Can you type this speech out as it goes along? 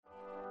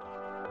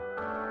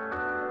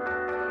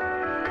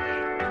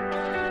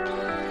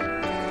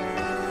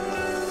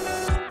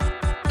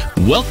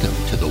Welcome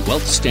to the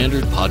Wealth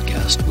Standard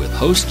Podcast with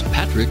host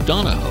Patrick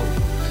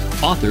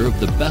Donohoe, author of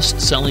the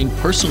best-selling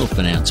personal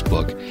finance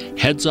book,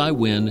 Heads I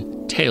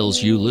Win,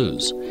 Tails You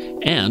Lose,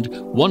 and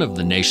one of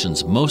the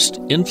nation's most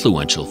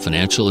influential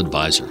financial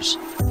advisors.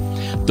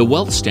 The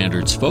Wealth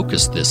Standard's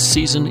focus this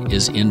season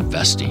is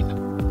investing.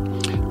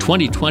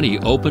 2020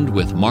 opened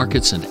with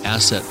markets and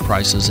asset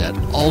prices at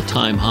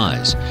all-time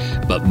highs,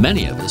 but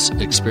many of us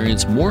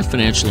experience more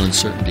financial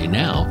uncertainty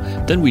now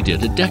than we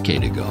did a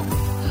decade ago.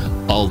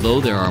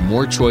 Although there are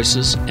more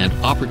choices and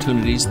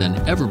opportunities than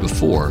ever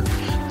before,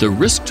 the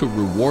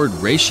risk-to-reward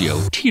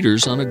ratio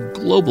teeters on a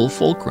global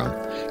fulcrum,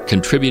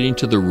 contributing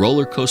to the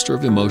roller coaster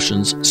of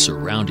emotions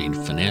surrounding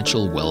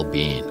financial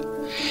well-being.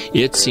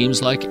 It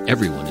seems like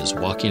everyone is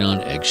walking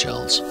on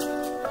eggshells.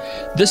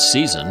 This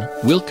season,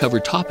 we'll cover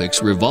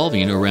topics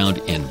revolving around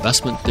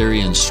investment theory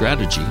and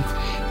strategy,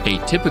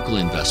 atypical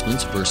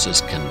investments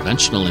versus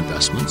conventional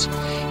investments,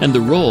 and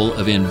the role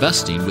of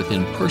investing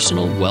within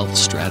personal wealth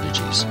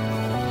strategies.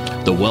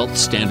 The Wealth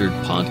Standard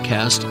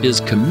Podcast is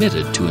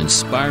committed to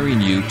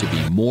inspiring you to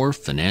be more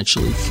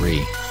financially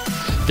free.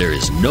 There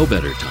is no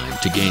better time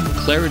to gain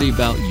clarity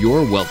about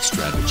your wealth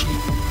strategy,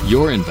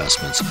 your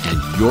investments,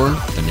 and your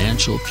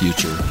financial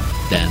future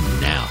than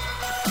now.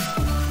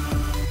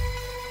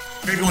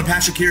 Hey everyone,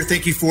 Patrick here.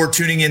 Thank you for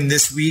tuning in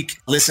this week.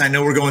 Listen, I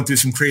know we're going through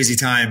some crazy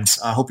times.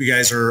 I hope you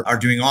guys are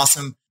doing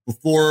awesome.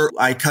 Before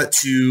I cut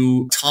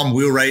to Tom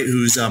Wheelwright,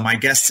 who's my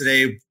guest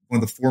today,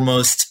 one of the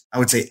foremost, I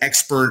would say,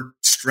 expert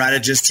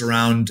strategists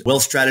around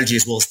wealth strategy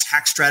as well as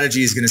tax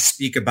strategy, is going to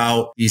speak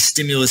about the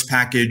stimulus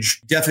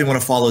package. Definitely want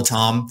to follow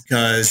Tom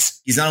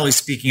because he's not only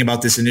speaking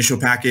about this initial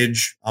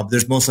package, but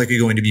there's most likely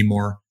going to be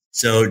more.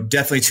 So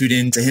definitely tune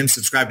in to him,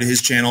 subscribe to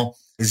his channel,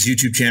 his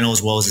YouTube channel,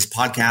 as well as his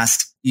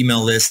podcast,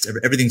 email list.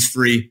 Everything's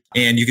free.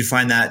 And you can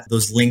find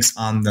those links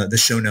on the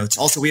show notes.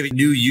 Also, we have a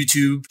new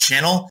YouTube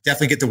channel.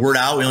 Definitely get the word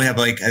out. We only have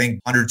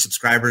 100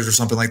 subscribers or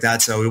something like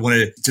that. So we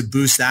wanted to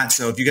boost that.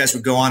 So if you guys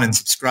would go on and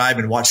subscribe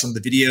and watch some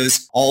of the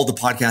videos, all the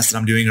podcasts that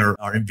I'm doing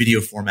are in video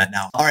format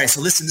now. All right.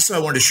 So listen, this is what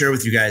I wanted to share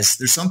with you guys.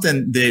 There's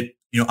something that,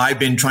 I've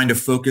been trying to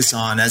focus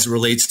on as it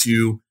relates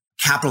to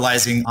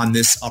capitalizing on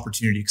this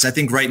opportunity. Because I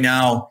think right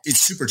now it's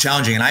super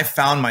challenging. And I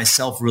found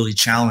myself really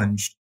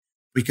challenged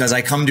because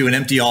I come to an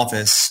empty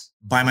office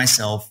by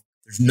myself.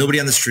 There's nobody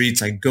on the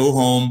streets. I go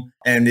home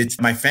and it's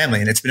my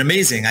family, and it's been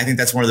amazing. I think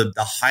that's one of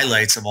the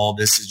highlights of all of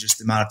this is just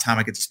the amount of time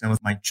I get to spend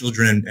with my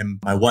children and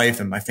my wife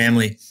and my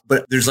family.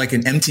 But there's like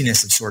an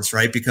emptiness of sorts,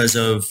 right? Because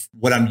of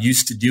what I'm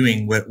used to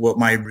doing, what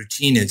my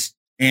routine is.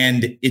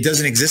 And it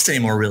doesn't exist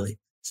anymore, really.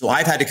 So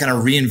I've had to kind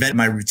of reinvent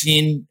my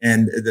routine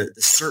and the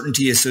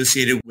certainty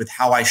associated with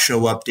how I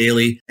show up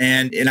daily.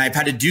 And I've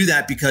had to do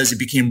that because it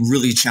became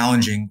really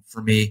challenging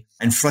for me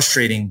and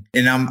frustrating.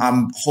 And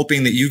I'm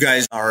hoping that you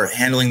guys are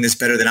handling this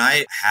better than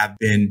I have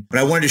been. But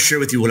I wanted to share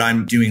with you what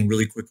I'm doing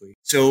really quickly.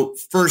 So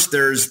first,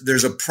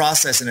 there's a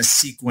process and a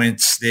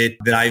sequence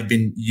that I've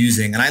been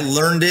using. And I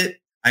learned it.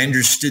 I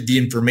understood the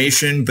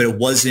information, but it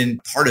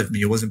wasn't part of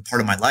me. It wasn't part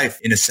of my life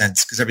in a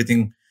sense, because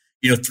everything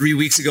 3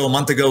 weeks ago, a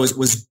month ago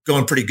was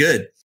going pretty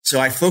good. So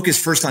I focus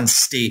first on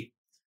state,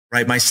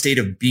 right? My state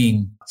of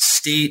being.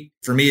 State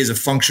for me is a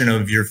function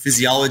of your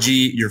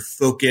physiology, your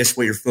focus,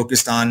 what you're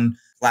focused on,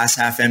 glass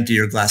half empty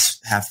or glass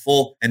half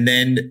full. And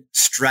then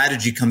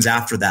strategy comes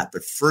after that.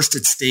 But first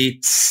it's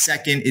state,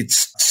 second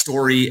it's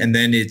story, and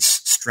then it's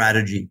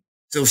strategy.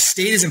 So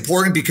state is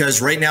important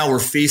because right now we're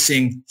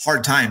facing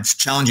hard times,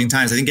 challenging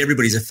times. I think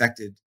everybody's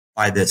affected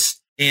by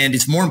this. And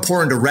it's more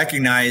important to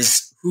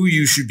recognize who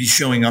you should be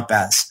showing up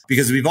as,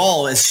 because we've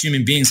all, as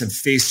human beings, have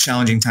faced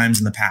challenging times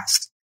in the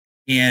past.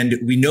 And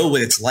we know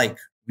what it's like.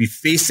 We've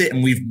faced it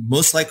and we've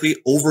most likely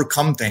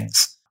overcome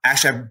things.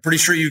 Actually, I'm pretty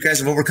sure you guys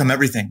have overcome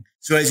everything.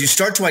 So as you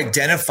start to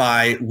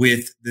identify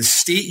with the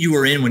state you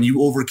were in when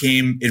you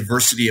overcame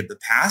adversity of the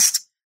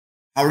past,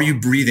 how are you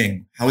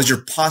breathing? How is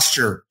your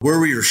posture? Where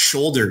were your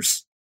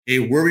shoulders? Okay,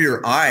 where were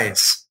your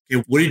eyes?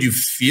 Okay, what did you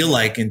feel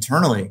like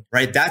internally,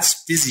 right?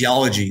 That's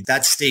physiology,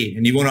 that's state.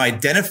 And you want to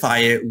identify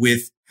it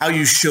with how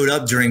you showed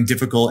up during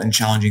difficult and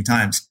challenging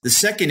times. The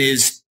second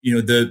is,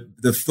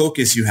 the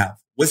focus you have.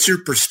 What's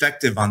your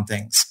perspective on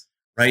things,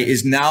 right?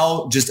 Is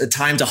now just a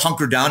time to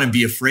hunker down and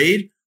be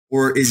afraid?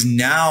 Or is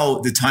now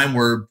the time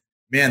where,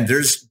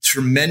 there's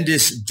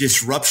tremendous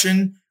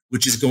disruption,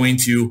 which is going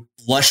to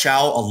flush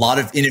out a lot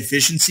of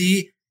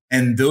inefficiency.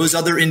 And those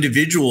other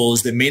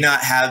individuals that may not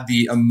have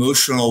the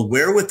emotional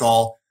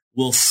wherewithal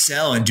will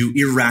sell and do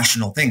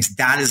irrational things.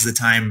 That is the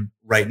time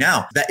right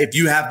now. That if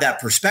you have that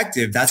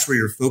perspective, that's where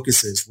your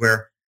focus is,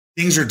 where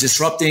things are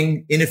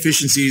disrupting,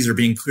 inefficiencies are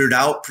being cleared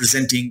out,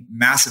 presenting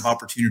massive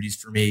opportunities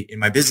for me in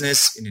my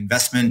business, in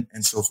investment,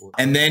 and so forth.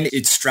 And then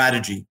it's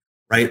strategy,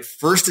 right?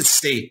 First, it's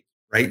state,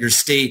 right? Your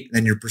state,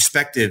 then your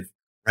perspective,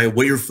 right?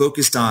 What you're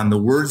focused on, the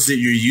words that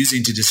you're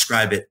using to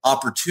describe it,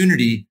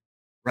 opportunity,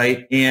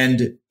 right?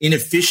 And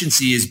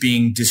inefficiency is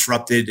being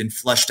disrupted and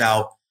fleshed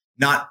out,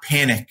 not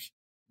panic,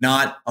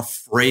 not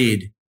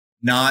afraid,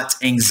 not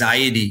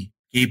anxiety.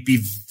 Okay,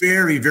 be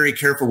very, very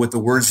careful with the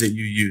words that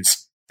you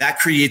use. That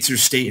creates your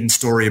state and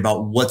story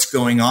about what's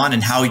going on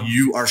and how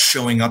you are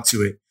showing up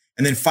to it.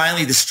 And then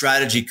finally, the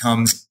strategy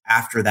comes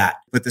after that.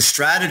 But the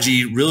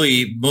strategy,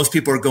 really, most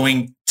people are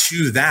going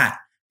to that.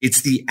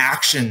 It's the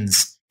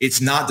actions.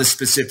 It's not the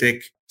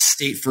specific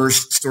state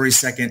first, story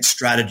second,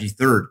 strategy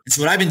third. And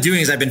so what I've been doing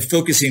is I've been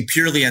focusing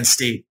purely on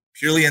state,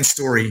 purely on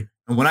story.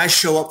 And when I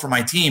show up for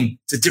my team,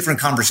 it's a different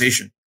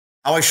conversation.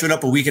 How I showed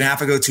up a week and a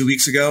half ago, 2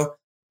 weeks ago,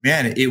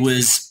 man,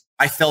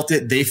 I felt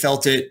it. They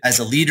felt it as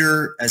a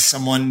leader, as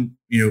someone,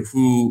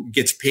 who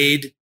gets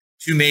paid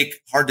to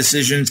make hard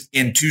decisions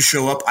and to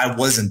show up. I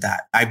wasn't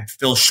that. I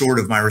fell short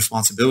of my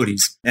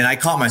responsibilities and I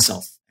caught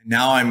myself. And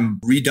now I'm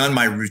redone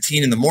my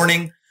routine in the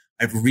morning.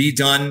 I've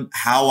redone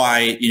how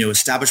I,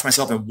 establish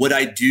myself and what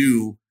I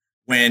do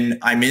when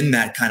I'm in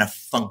that kind of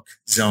funk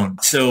zone.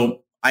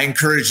 So I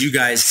encourage you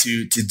guys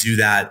to do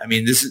that. I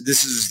mean,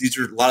 these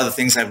are a lot of the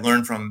things I've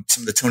learned from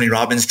some of the Tony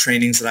Robbins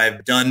trainings that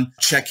I've done.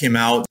 Check him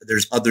out.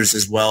 There's others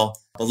as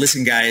well. But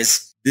listen,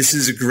 guys, this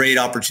is a great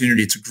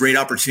opportunity. It's a great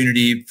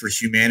opportunity for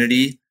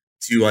humanity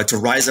to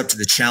rise up to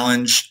the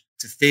challenge,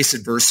 to face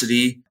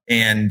adversity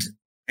and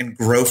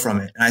grow from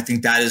it. And I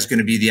think that is going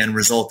to be the end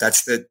result.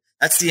 That's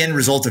the end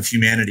result of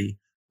humanity,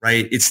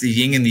 right? It's the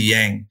yin and the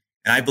yang.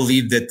 And I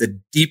believe that the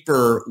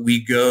deeper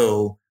we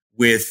go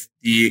with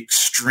the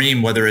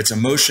extreme, whether it's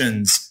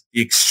emotions,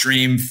 the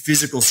extreme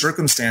physical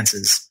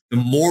circumstances, the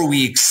more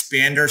we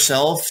expand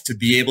ourselves to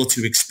be able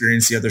to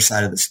experience the other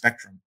side of the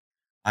spectrum.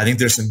 I think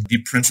there's some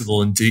deep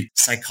principle and deep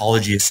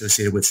psychology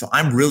associated with it. So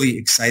I'm really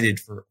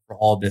excited for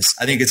all of this.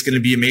 I think it's going to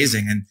be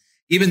amazing. And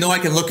even though I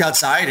can look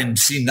outside and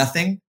see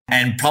nothing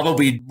and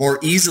probably more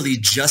easily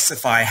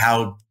justify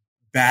how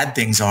bad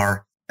things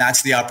are,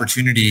 that's the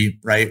opportunity,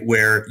 right?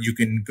 Where you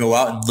can go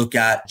out and look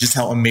at just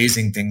how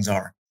amazing things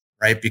are,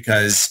 right?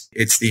 Because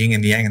it's the yin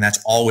and the yang, and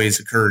that's always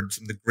occurred.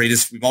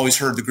 We've always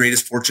heard the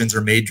greatest fortunes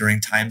are made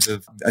during times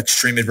of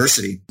extreme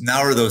adversity.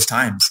 Now are those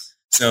times.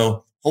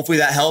 So hopefully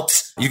that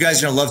helps. You guys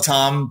are going to love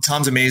Tom.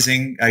 Tom's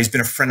amazing. He's been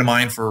a friend of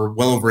mine for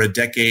well over a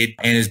decade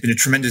and has been a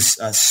tremendous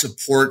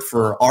support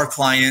for our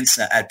clients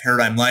at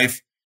Paradigm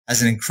Life.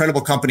 Has an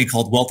incredible company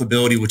called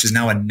Wealthability, which is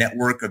now a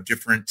network of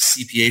different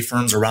CPA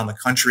firms around the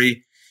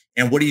country.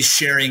 And what he's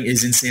sharing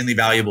is insanely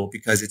valuable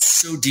because it's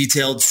so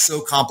detailed,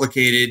 so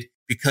complicated,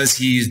 because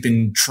he's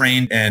been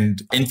trained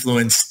and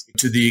influenced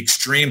to the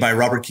extreme by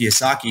Robert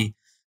Kiyosaki.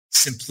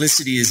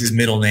 Simplicity is his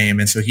middle name.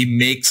 And so he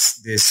makes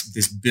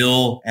this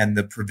bill and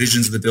the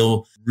provisions of the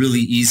bill really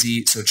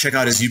easy. So check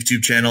out his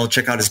YouTube channel,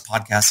 check out his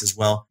podcast as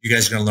well. You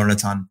guys are going to learn a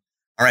ton.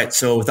 All right.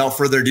 So without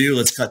further ado,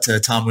 let's cut to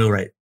Tom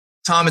Wheelwright.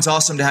 Tom, it's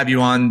awesome to have you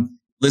on.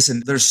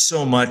 Listen, there's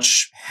so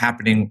much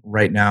happening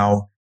right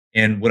now.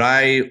 And what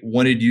I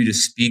wanted you to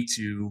speak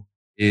to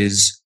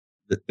is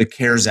the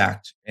CARES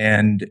Act.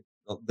 And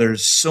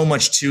there's so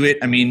much to it.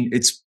 I mean,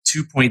 it's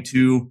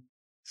 $2.2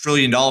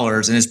 trillion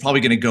and it's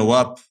probably going to go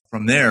up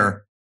from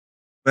there.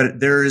 But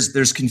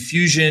there's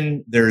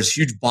confusion. There's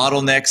huge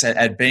bottlenecks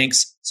at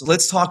banks. So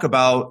let's talk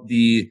about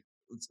the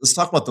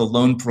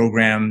loan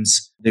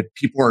programs that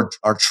people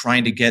are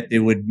trying to get. They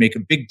would make a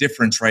big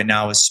difference right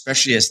now,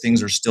 especially as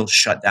things are still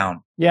shut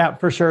down. Yeah,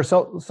 for sure.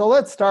 So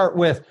let's start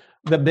with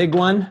the big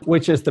one,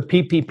 which is the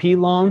PPP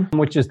loan,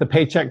 which is the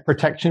Paycheck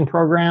Protection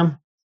Program,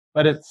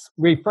 but it's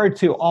referred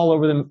to all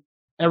over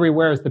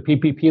everywhere as the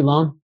PPP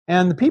loan.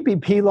 And the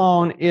PPP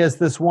loan is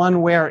this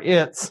one where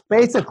it's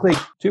basically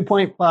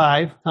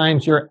 2.5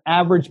 times your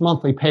average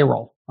monthly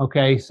payroll.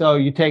 Okay, so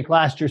you take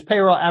last year's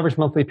payroll, average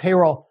monthly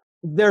payroll.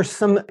 There's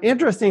some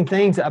interesting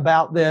things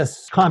about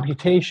this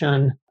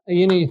computation.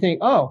 You think,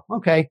 oh,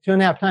 okay,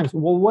 2.5 times.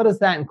 Well, what does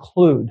that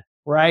include?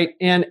 Right?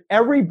 And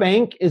every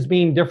bank is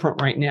being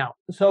different right now.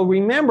 So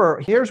remember,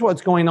 here's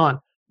what's going on.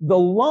 The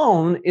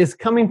loan is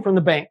coming from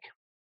the bank.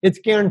 It's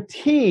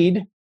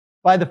guaranteed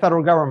by the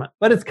federal government,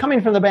 but it's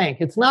coming from the bank.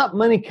 It's not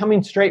money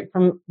coming straight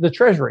from the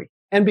Treasury.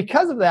 And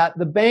because of that,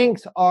 the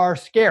banks are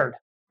scared,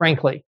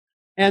 frankly.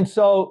 And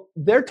so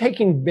they're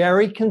taking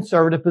very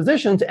conservative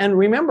positions. And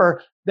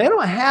remember, they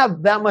don't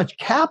have that much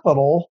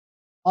capital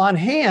on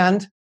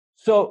hand.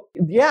 So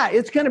yeah,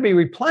 it's going to be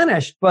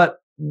replenished, but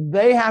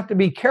they have to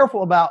be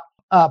careful about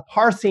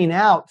parsing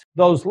out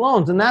those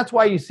loans. And that's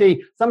why you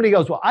see somebody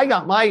goes, well, I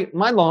got my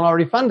loan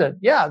already funded.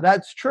 Yeah,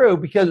 that's true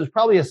because it's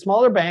probably a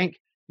smaller bank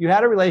you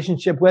had a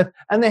relationship with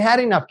and they had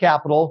enough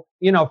capital,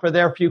 for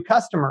their few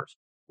customers,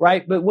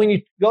 right? But when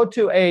you go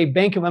to a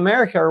Bank of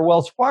America or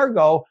Wells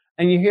Fargo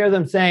and you hear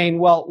them saying,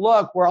 well,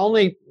 look, we're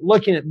only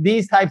looking at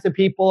these types of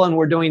people and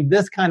we're doing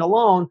this kind of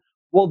loan.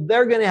 Well,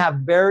 they're going to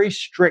have very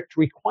strict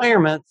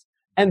requirements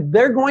and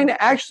they're going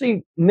to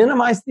actually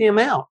minimize the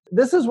amount.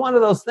 This is one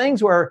of those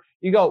things where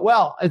you go,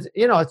 well, it's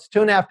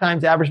 2.5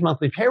 times average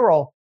monthly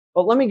payroll.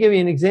 But let me give you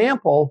an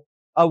example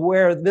of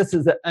where this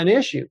is an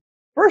issue.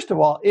 First of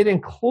all, it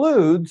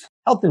includes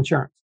health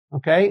insurance.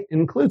 Okay. It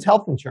includes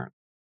health insurance.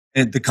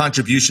 And the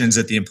contributions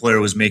that the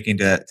employer was making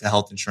to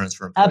health insurance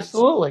for employees.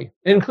 Absolutely.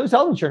 It includes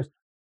health insurance.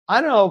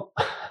 I don't know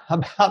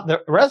about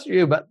the rest of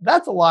you, but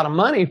that's a lot of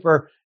money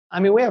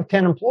we have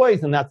 10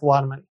 employees and that's a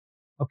lot of money.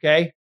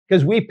 Okay.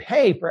 Because we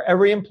pay for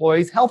every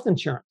employee's health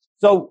insurance.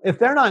 So if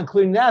they're not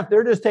including that, if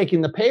they're just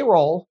taking the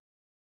payroll,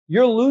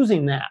 you're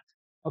losing that.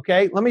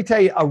 Okay. Let me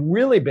tell you a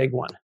really big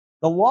one.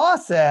 The law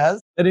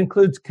says it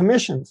includes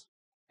commissions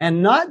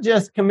and not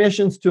just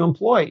commissions to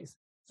employees.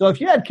 So if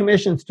you had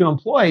commissions to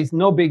employees,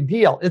 no big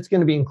deal. It's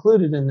going to be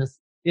included in this,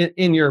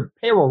 in your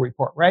payroll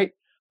report, right?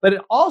 But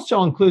it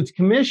also includes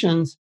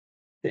commissions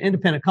to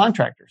independent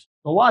contractors.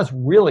 The law is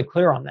really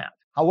clear on that.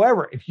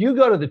 However, if you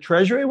go to the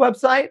Treasury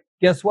website,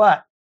 guess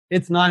what?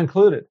 It's not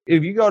included.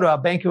 If you go to a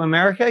Bank of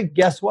America,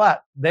 guess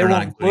what? They're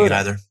not including it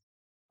either.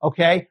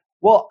 Okay.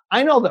 Well,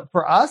 I know that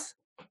for us,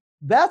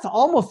 that's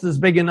almost as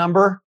big a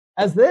number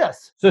as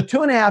this. So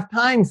 2.5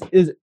 times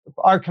is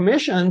our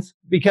commissions,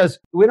 because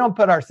we don't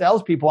put our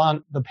salespeople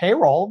on the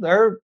payroll.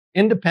 They're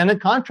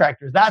independent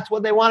contractors. That's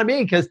what they want to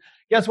be, because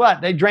guess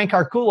what? They drank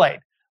our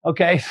Kool-Aid.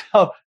 Okay.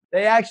 So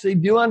they actually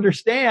do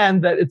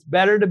understand that it's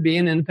better to be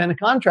an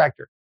independent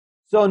contractor.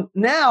 So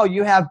now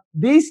you have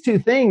these two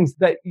things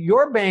that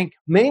your bank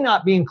may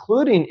not be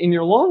including in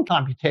your loan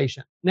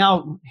computation.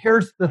 Now,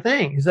 here's the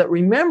thing is that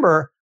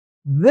remember,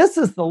 this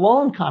is the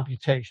loan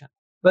computation,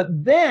 but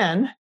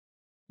then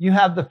you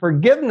have the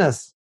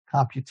forgiveness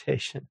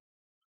computation.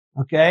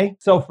 Okay.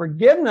 So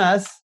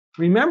forgiveness,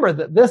 remember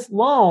that this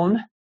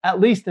loan, at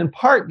least in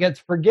part, gets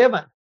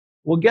forgiven.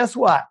 Well, guess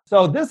what?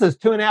 So this is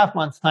 2.5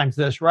 months times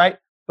this, right?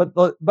 But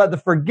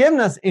the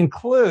forgiveness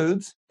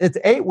includes, it's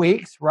 8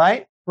 weeks,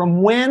 right?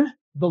 From when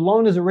the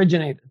loan is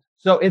originated.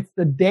 So it's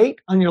the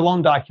date on your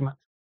loan document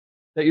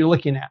that you're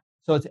looking at.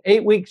 So it's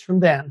 8 weeks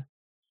from then.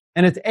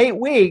 And it's 8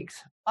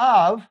 weeks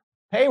of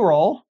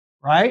payroll,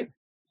 right?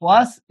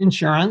 Plus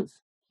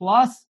insurance,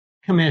 plus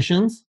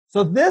commissions.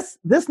 So this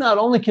not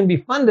only can be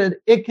funded,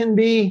 it can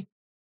be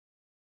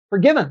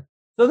forgiven.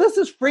 So this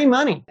is free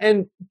money.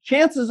 And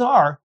chances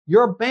are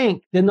your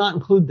bank did not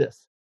include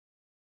this.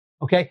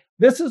 Okay.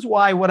 This is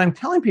why what I'm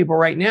telling people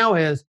right now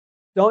is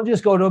don't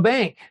just go to a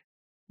bank.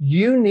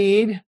 You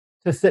need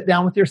to sit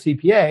down with your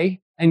CPA,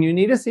 and you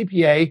need a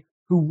CPA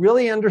who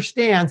really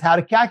understands how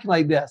to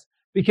calculate this,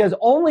 because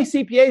only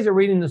CPAs are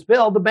reading this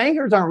bill. The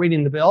bankers aren't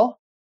reading the bill.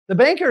 The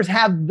bankers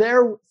have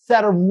their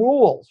set of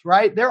rules,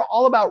 right? They're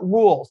all about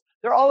rules.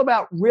 They're all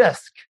about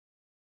risk.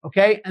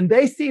 Okay. And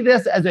they see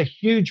this as a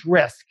huge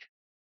risk.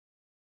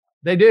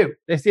 They do.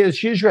 They see it as a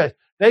huge risk.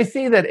 They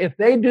see that if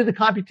they do the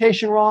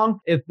computation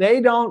wrong, if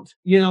they don't,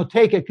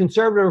 take a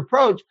conservative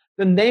approach,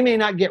 then they may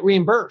not get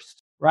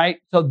reimbursed, right?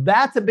 So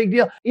that's a big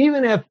deal.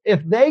 Even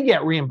if they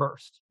get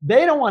reimbursed,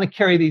 they don't want to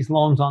carry these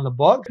loans on the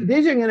book.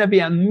 These are going to be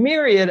a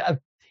myriad of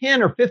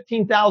 $10,000 or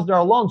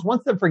 $15,000 loans.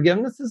 Once the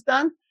forgiveness is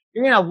done,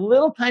 you're going to have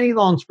little tiny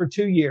loans for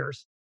 2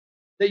 years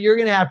that you're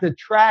going to have to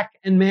track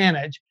and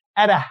manage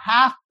at a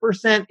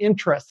 0.5%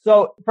 interest.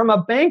 So from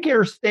a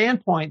banker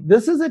standpoint,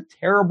 this is a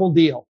terrible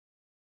deal.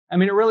 I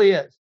mean, it really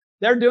is.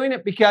 They're doing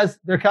it because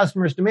their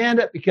customers demand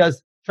it,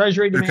 because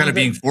Treasury demands it. They're kind of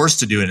being forced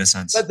to do it in a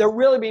sense. But they're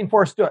really being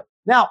forced to do it.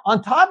 Now,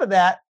 on top of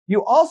that,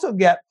 you also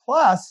get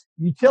plus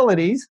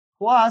utilities,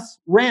 plus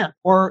rent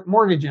or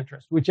mortgage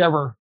interest,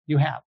 whichever you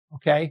have.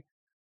 Okay.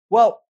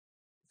 Well,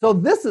 so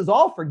this is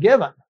all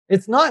forgiven.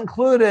 It's not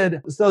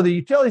included. So the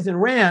utilities and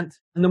rent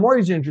and the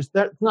mortgage interest,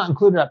 that's not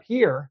included up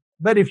here.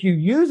 But if you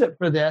use it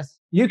for this,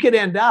 you could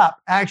end up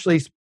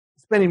actually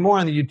spending more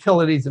on the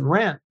utilities and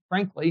rent,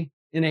 frankly,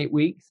 in 8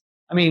 weeks.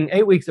 I mean,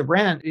 8 weeks of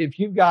rent, if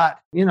you've got,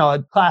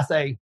 a Class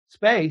A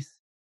space,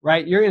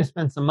 right, you're going to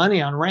spend some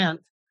money on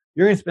rent.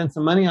 You're going to spend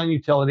some money on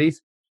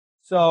utilities.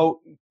 So,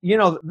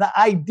 the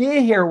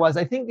idea here was,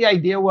 I think the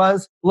idea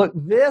was, look,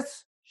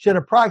 this should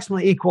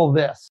approximately equal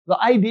this. The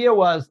idea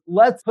was,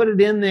 let's put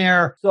it in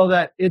there so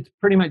that it's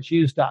pretty much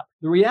used up.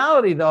 The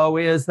reality, though,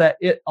 is that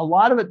a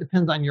lot of it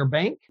depends on your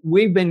bank.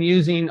 We've been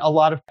using a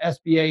lot of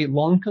SBA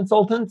loan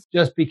consultants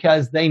just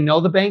because they know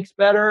the banks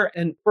better,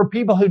 and for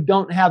people who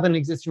don't have an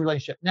existing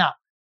relationship. Now,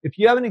 if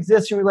you have an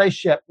existing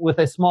relationship with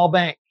a small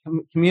bank,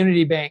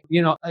 community bank,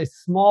 a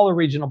smaller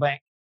regional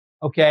bank,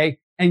 okay,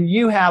 and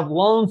you have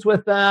loans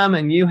with them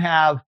and you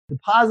have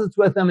deposits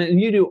with them and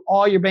you do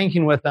all your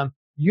banking with them,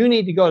 you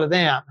need to go to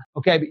them,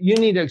 okay? But you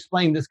need to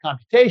explain this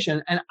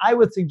computation. And I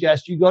would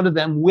suggest you go to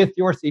them with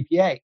your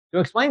CPA to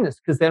explain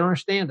this, because they don't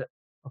understand it,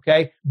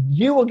 okay?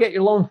 You will get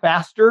your loan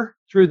faster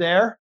through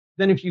there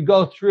than if you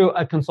go through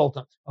a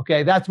consultant,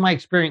 okay? That's my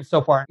experience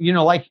so far.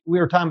 Like we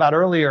were talking about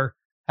earlier,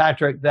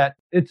 Patrick, that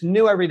it's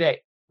new every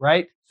day,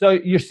 right? So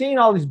you're seeing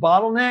all these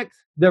bottlenecks.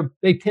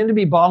 They tend to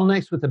be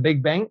bottlenecks with the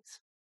big banks,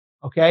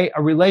 okay?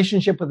 A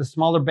relationship with a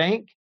smaller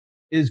bank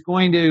is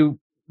going to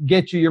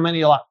get you your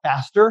money a lot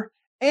faster.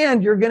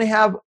 And you're going to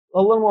have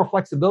a little more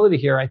flexibility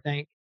here, I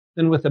think,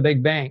 than with a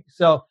big bank.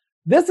 So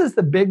this is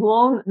the big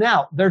loan.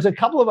 Now, there's a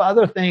couple of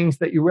other things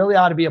that you really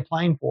ought to be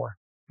applying for.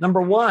 Number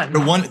one.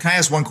 Can I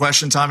ask one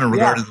question, Tom, in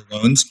regard to the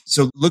loans?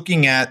 So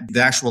looking at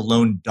the actual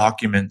loan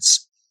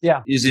documents,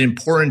 is it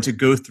important to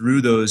go through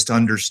those to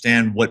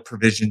understand what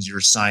provisions you're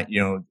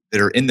signing,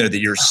 that are in there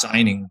that you're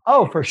signing?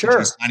 Oh, for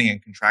sure. Signing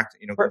and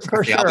contracting,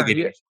 for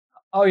sure.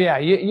 Oh, yeah.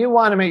 You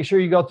want to make sure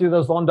you go through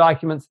those loan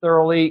documents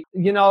thoroughly.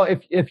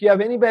 If you have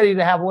anybody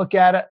to have a look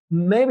at it,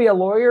 maybe a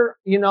lawyer,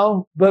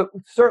 but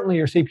certainly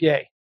your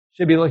CPA.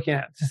 should be looking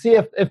at to see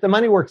if the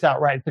money works out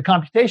right, if the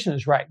computation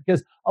is right.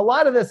 Because a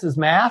lot of this is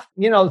math.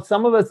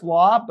 Some of it's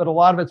law, but a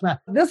lot of it's math.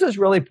 This is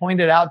really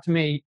pointed out to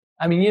me.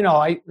 I mean,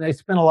 I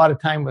spent a lot of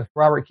time with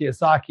Robert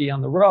Kiyosaki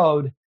on the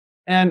road.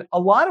 And a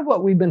lot of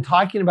what we've been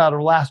talking about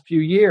over the last few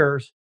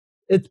years,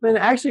 it's been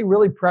actually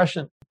really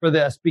prescient for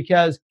this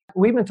because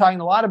we've been talking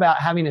a lot about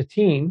having a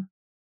team,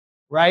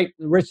 right?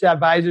 The Rich Dad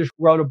Advisors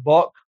wrote a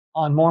book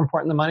on More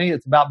Important Than Money.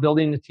 It's about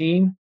building a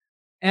team.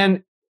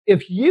 And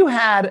if you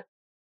had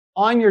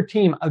on your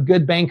team a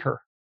good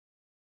banker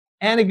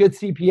and a good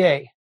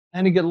CPA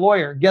and a good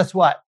lawyer, guess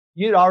what?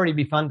 You'd already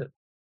be funded.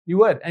 You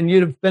would. And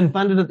you'd have been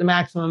funded at the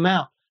maximum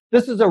amount.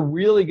 This is a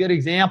really good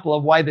example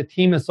of why the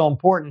team is so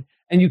important.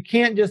 And you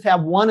can't just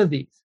have one of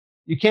these.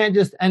 You can't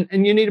just, and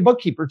you need a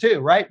bookkeeper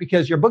too, right?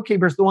 Because your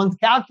bookkeeper is the one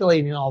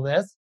calculating all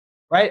this,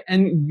 right?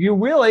 And you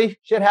really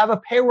should have a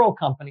payroll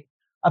company.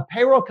 A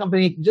payroll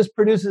company just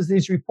produces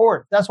these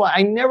reports. That's why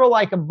I never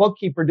like a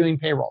bookkeeper doing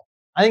payroll.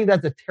 I think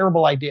that's a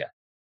terrible idea.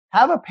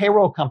 Have a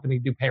payroll company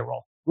do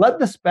payroll. Let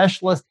the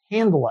specialist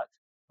handle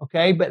it,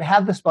 okay? But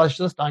have the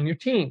specialist on your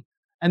team.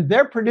 And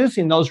they're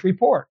producing those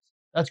reports.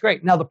 That's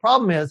great. Now, the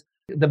problem is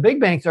the big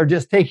banks are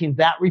just taking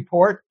that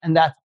report and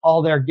that's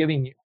all they're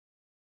giving you,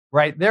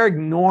 right? They're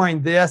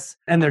ignoring this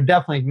and they're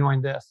definitely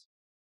ignoring this.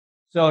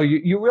 So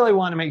you really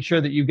want to make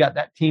sure that you've got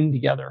that team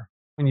together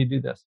when you do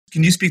this.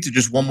 Can you speak to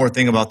just one more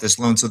thing about this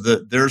loan? So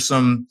there are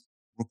some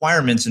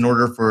requirements in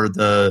order for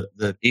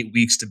the 8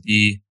 weeks to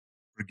be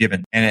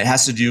forgiven, and it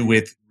has to do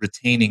with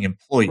retaining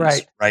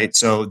employees, right?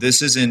 So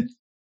this isn't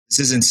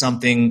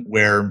something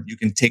where you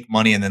can take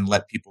money and then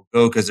let people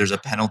go because there's a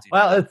penalty.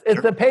 Well,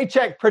 it's the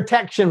Paycheck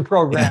Protection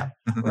Program,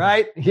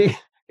 right? You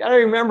got to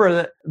remember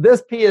that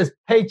this P is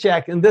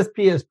paycheck and this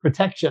P is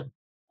protection.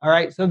 All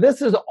right. So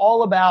this is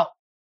all about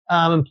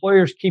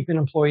employers keeping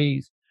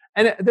employees.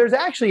 And there's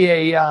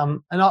actually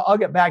and I'll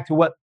get back to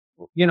what,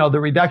 the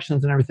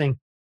reductions and everything,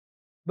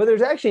 but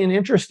there's actually an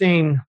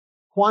interesting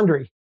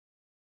quandary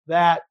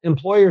that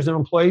employers and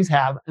employees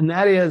have. And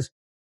that is,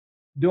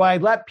 do I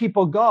let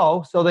people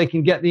go so they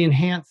can get the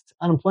enhanced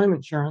unemployment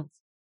insurance?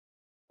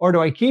 Or do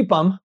I keep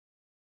them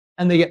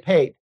and they get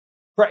paid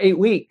for 8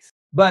 weeks?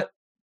 But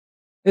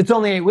it's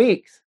only 8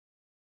 weeks.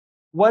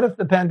 What if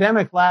the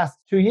pandemic lasts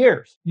 2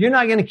 years? You're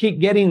not going to keep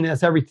getting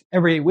this every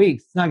 8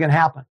 weeks. It's not going to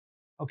happen.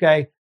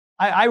 Okay.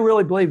 I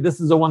really believe this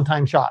is a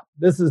one-time shot.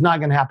 This is not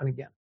going to happen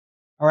again.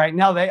 All right.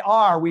 Now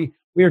we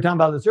were talking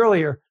about this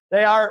earlier.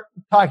 They are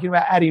talking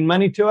about adding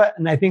money to it.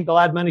 And I think they'll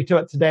add money to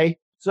it today.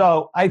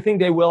 So I think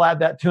they will add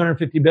that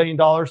 $250 billion.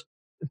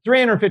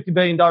 $350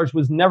 billion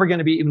was never going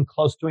to be even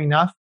close to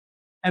enough.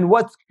 And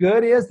what's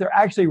good is they're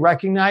actually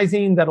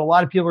recognizing that a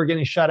lot of people are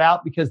getting shut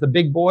out because the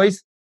big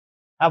boys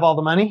have all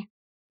the money,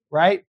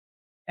 right?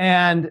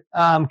 And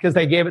because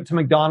they gave it to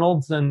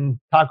McDonald's and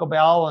Taco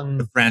Bell and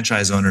the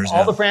franchise owners,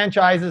 all the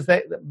franchises.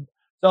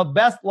 So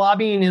best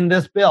lobbying in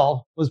this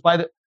bill was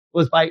by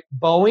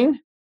Boeing,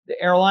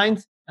 the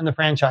airlines, and the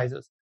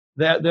franchises.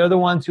 They're the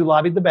ones who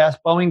lobbied the best.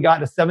 Boeing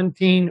got a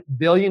 $17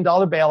 billion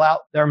bailout,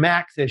 their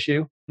MAX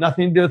issue,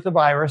 nothing to do with the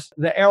virus.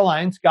 The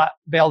airlines got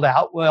bailed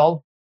out.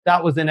 Well,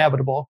 that was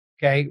inevitable.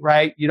 Okay,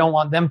 right? You don't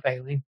want them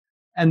failing.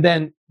 And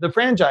then the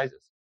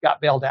franchises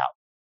got bailed out,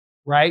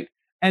 right?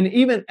 And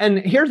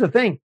here's the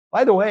thing,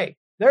 by the way,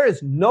 there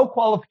is no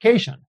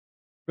qualification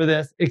for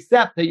this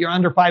except that you're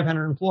under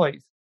 500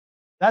 employees.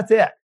 That's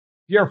it. If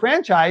you're a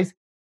franchise,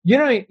 you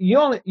don't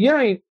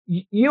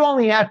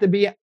even have to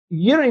be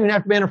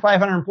under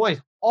 500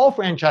 employees. All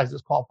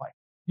franchises qualify.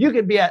 You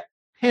could be at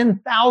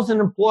 10,000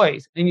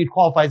 employees and you'd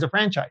qualify as a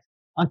franchise.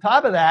 On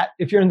top of that,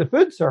 if you're in the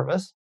food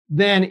service,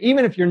 then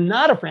even if you're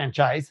not a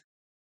franchise,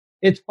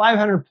 it's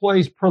 500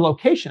 employees per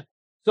location.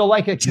 So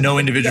like no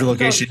individual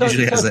location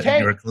usually has that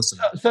anywhere close to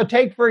that. So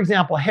take, for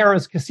example,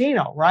 Harrah's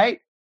Casino, right?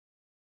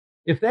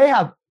 If they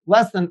have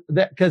less than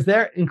that, because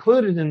they're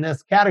included in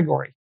this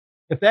category,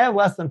 if they have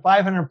less than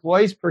 500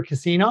 employees per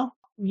casino,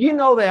 they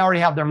already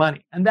have their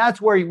money. And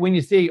that's where when you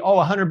see,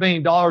 $100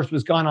 billion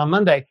was gone on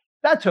Monday,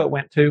 that's who it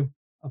went to.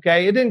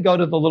 Okay. It didn't go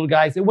to the little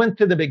guys. It went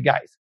to the big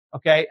guys.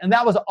 Okay. And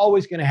that was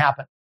always going to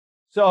happen.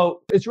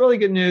 So it's really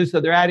good news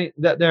that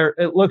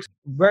it looks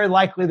very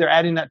likely they're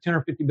adding that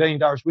 $250 billion,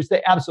 which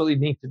they absolutely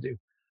need to do.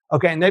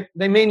 Okay. And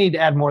they may need to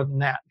add more than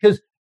that because,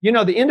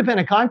 the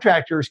independent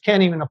contractors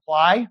can't even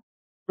apply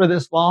for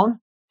this loan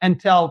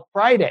until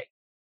Friday.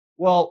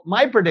 Well,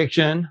 my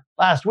prediction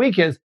last week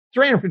is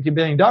 $350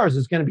 billion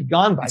is going to be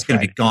gone by Friday. It's going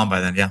to be gone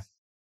by then. Yeah.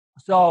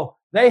 So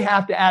they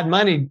have to add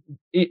money,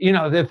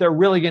 if they're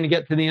really going to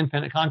get to the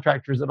independent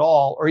contractors at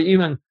all, or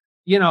even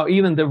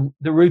the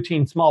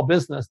routine small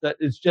business that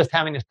is just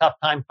having a tough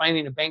time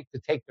finding a bank to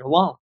take their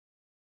loan,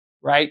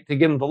 right? To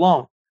give them the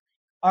loan.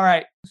 All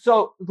right.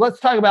 So let's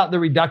talk about the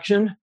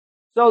reduction.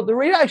 So the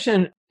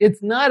reduction,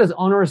 it's not as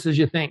onerous as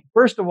you think.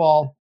 First of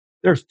all,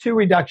 there's two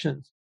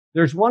reductions.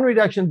 There's one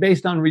reduction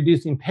based on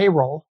reducing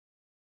payroll,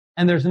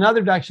 and there's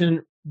another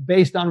reduction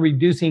based on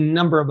reducing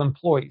number of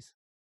employees.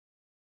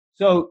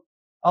 So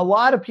a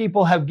lot of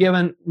people have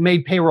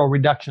made payroll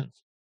reductions.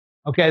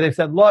 Okay, they've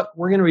said, look,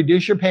 we're going to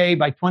reduce your pay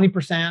by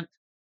 20%.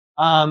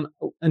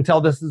 until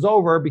this is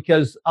over,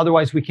 because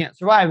otherwise we can't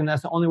survive. And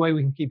that's the only way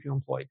we can keep you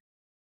employed.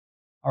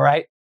 All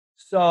right.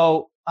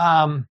 So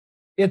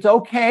it's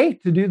okay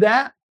to do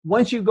that.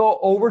 Once you go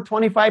over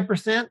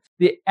 25%,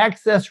 the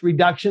excess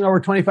reduction over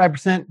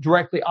 25%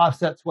 directly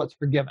offsets what's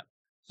forgiven.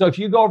 So if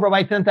you go over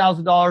by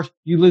 $10,000,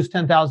 you lose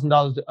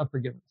 $10,000 of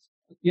forgiveness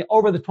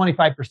over the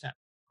 25%.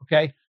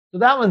 Okay. So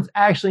that one's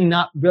actually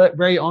not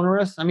very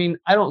onerous. I mean,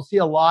 I don't see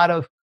a lot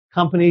of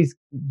companies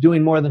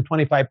doing more than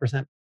 25%,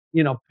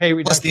 pay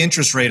reduction. Plus the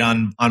interest rate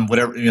on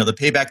whatever, the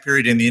payback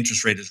period and the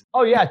interest rate is.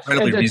 Oh yeah.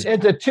 It's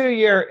a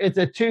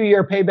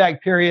 2-year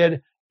payback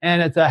period,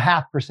 and it's a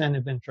 0.5%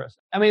 of interest.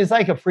 I mean, it's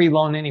like a free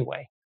loan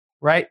anyway,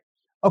 right?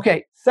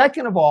 Okay.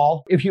 Second of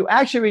all, if you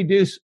actually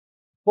reduce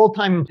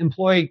full-time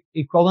employee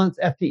equivalents,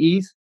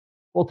 FTEs,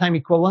 full-time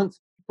equivalents,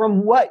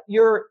 from what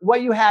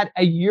you had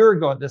a year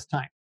ago at this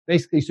time,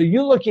 basically. So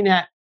you're looking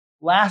at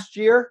last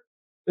year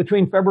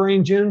between February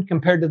and June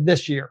compared to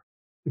this year,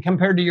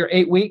 compared to your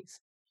 8 weeks.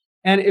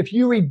 And if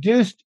you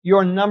reduced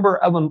your number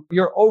of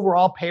your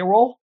overall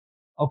payroll,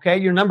 okay,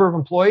 your number of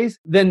employees,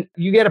 then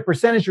you get a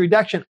percentage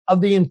reduction of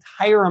the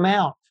entire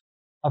amount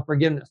of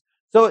forgiveness.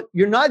 So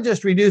you're not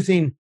just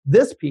reducing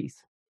this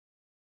piece,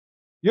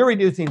 you're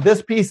reducing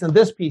this piece and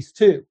this piece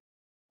too.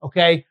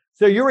 Okay.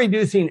 So you're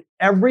reducing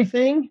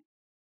everything.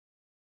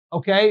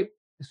 Okay.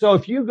 So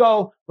if you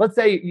go, let's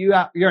say you're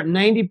at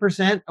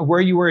 90% of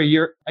where you were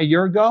a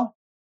year ago,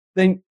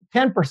 then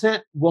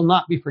 10% will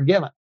not be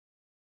forgiven.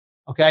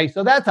 Okay.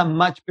 So that's a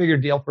much bigger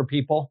deal for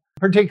people,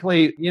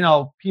 particularly,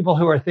 people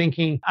who are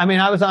thinking, I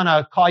mean, I was on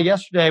a call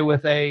yesterday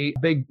with a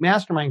big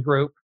mastermind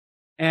group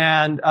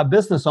and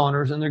business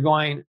owners, and they're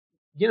going,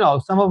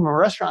 some of them are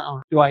restaurant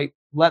owners. Do I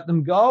let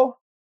them go?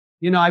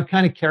 I've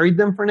kind of carried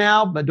them for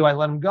now, but do I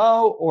let them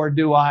go, or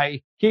do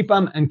I keep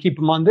them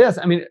on this?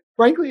 I mean,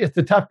 frankly, it's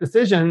a tough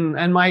decision.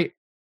 And my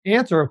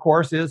answer, of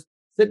course, is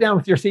sit down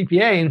with your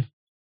CPA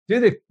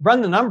and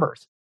run the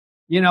numbers.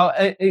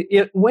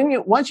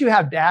 Once you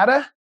have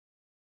data,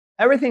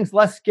 everything's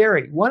less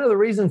scary. One of the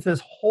reasons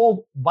this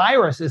whole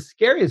virus is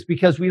scary is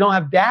because we don't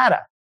have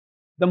data.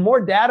 The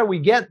more data we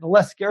get, the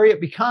less scary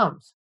it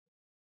becomes,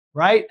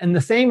 right? And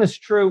the same is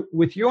true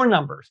with your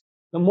numbers.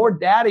 The more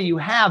data you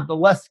have, the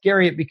less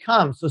scary it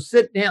becomes. So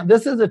sit down.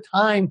 This is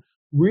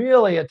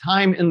really a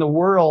time in the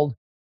world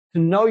to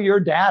know your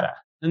data.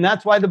 And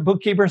that's why the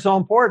bookkeeper is so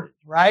important,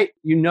 right?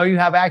 You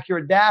have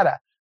accurate data.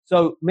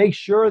 So make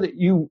sure that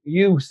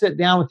you sit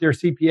down with your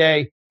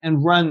CPA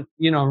and run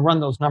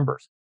those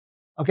numbers.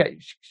 Okay,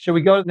 should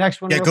we go to the next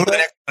one? Yeah, go to the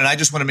next one. And I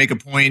just want to make a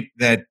point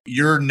that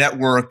your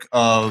network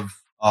of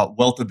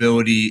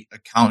wealthability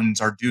accountants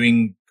are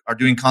doing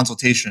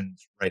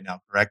consultations right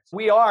now, correct?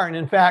 We are. And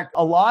in fact,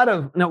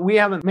 we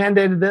haven't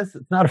mandated this.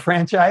 It's not a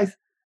franchise.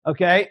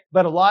 Okay.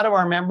 But a lot of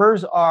our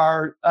members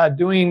are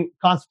doing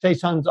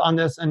consultations on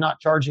this and not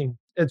charging.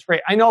 It's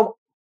free. I know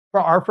for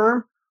our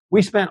firm,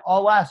 we spent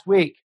all last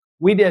week.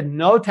 We did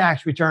no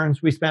tax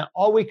returns. We spent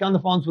all week on the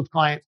phones with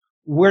clients.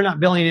 We're not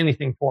billing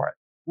anything for it.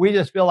 We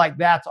just feel like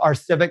that's our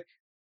civic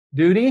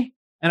duty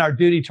and our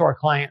duty to our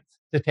clients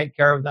to take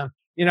care of them.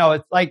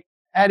 It's like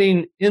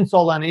adding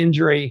insult on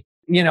injury,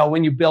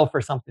 when you bill for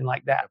something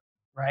like that,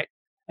 right?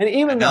 And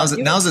even now's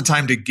the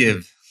time to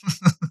give.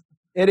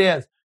 It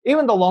is.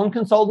 Even the loan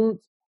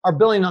consultants are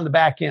billing on the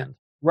back end,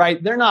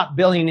 right? They're not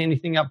billing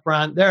anything up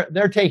front.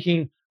 They're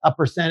taking a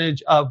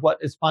percentage of what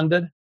is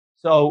funded.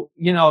 So,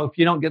 if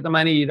you don't get the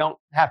money, you don't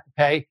have to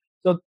pay.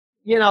 So,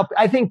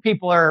 I think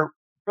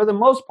for the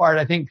most part,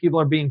 I think people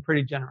are being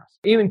pretty generous.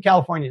 Even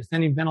California is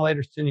sending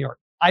ventilators to New York.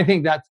 I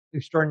think that's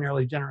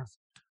extraordinarily generous.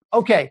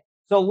 Okay,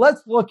 so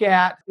let's look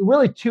at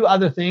really two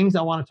other things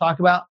I want to talk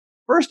about.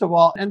 First of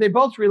all, and they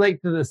both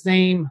relate to the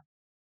same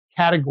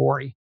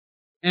category.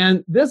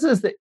 And this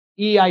is the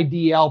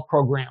EIDL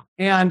program.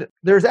 And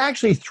there's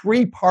actually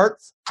 3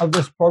 parts of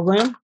this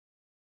program.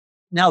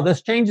 Now,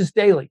 this changes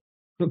daily.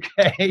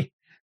 Okay.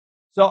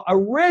 So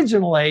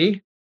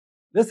originally,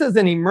 this is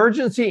an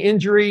emergency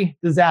injury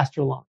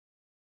disaster loan.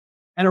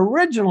 And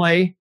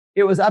originally,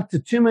 it was up to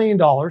 $2 million.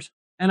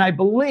 And I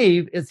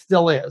believe it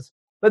still is.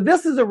 But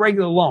this is a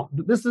regular loan.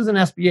 This is an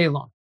SBA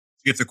loan.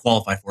 You have to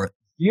qualify for it.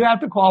 You have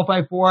to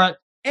qualify for it.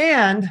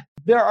 And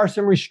there are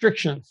some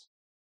restrictions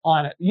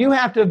on it. You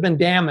have to have been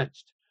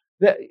damaged.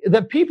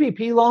 The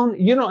PPP loan,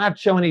 you don't have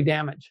to show any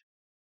damage.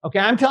 Okay,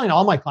 I'm telling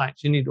all my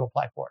clients you need to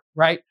apply for it,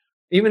 right?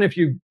 Even if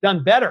you've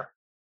done better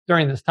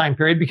during this time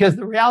period, because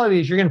the reality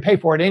is you're going to pay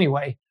for it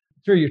anyway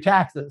through your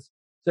taxes.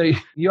 So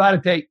you ought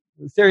to take,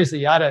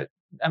 seriously,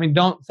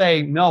 don't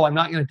say, no, I'm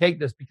not going to take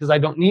this because I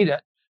don't need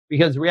it.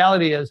 Because the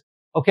reality is,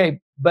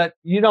 okay, but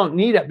you don't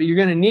need it, but you're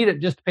going to need it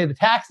just to pay the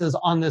taxes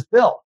on this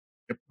bill,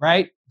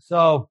 right?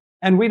 So,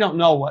 and we don't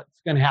know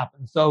what's going to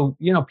happen. So,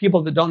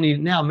 people that don't need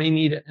it now may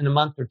need it in a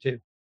month or two.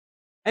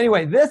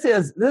 Anyway, this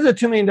is a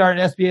 $2 million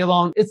SBA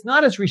loan. It's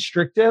not as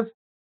restrictive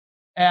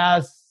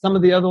as some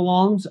of the other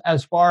loans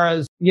as far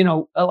as,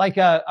 like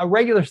a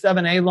regular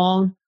 7A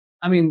loan.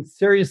 I mean,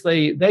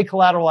 seriously, they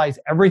collateralize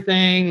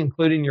everything,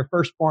 including your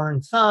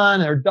firstborn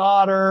son or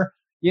daughter.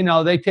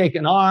 They take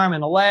an arm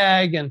and a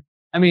leg, and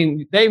I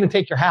mean, they even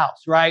take your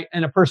house, right?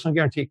 And a personal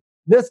guarantee.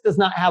 This does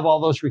not have all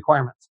those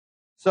requirements.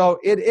 So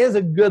it is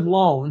a good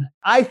loan.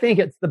 I think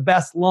it's the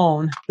best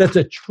loan that's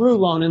a true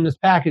loan in this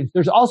package.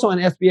 There's also an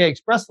SBA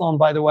Express loan,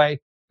 by the way,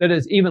 that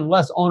is even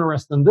less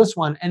onerous than this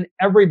one. And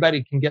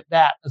everybody can get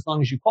that as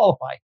long as you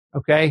qualify.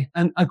 Okay.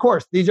 And of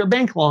course, these are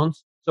bank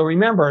loans. So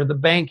remember, the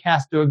bank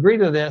has to agree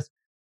to this.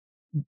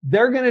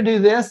 They're going to do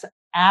this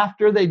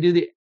after they do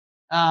the,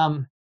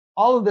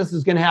 all of this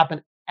is going to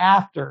happen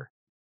after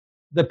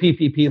the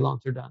PPP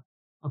loans are done.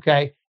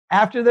 Okay.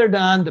 After they're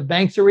done, the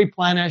banks are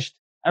replenished,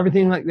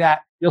 everything like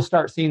that. You'll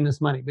start seeing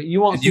this money, but you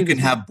won't. And you can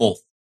have both.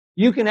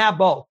 You can have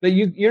both, but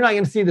you're not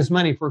going to see this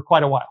money for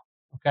quite a while.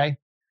 Okay.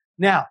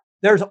 Now,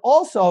 there's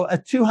also a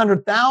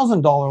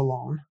 $200,000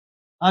 loan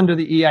under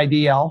the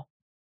EIDL.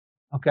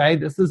 Okay.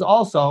 This is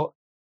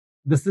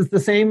the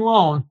same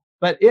loan,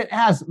 but it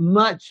has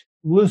much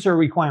looser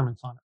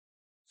requirements on it.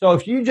 So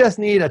if you just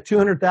need a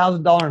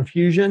 $200,000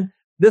 infusion,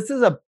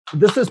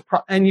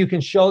 and you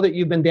can show that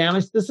you've been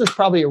damaged, this is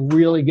probably a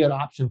really good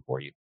option for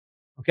you.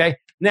 Okay.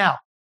 Now,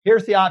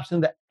 here's the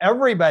option that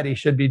everybody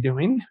should be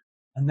doing.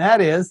 And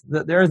that is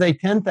that there is a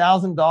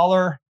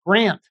 $10,000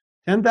 grant,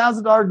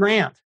 $10,000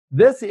 grant.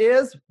 This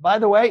is, by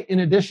the way, in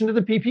addition to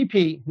the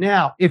PPP.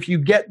 Now, if you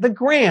get the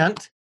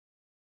grant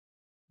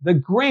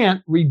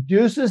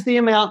reduces the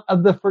amount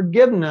of the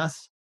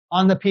forgiveness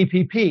on the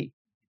PPP.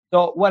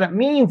 So what it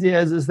means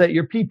is that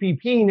your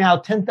PPP now,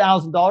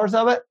 $10,000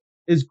 of it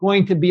is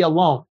going to be a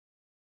loan.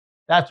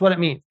 That's what it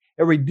means.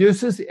 It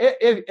reduces,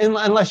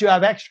 unless you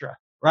have extra,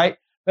 right?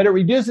 But it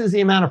reduces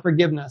the amount of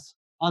forgiveness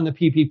on the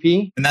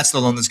PPP. And that's the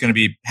loan that's going to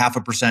be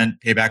 0.5%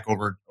 payback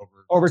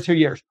over 2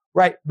 years,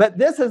 right? But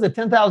this is a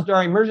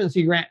 $10,000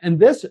 emergency grant, and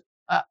this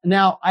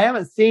now I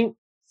haven't seen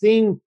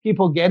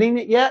people getting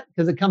it yet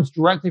because it comes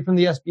directly from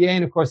the SBA,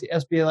 and of course the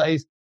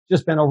SBA's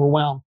just been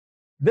overwhelmed.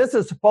 This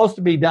is supposed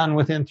to be done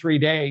within 3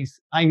 days.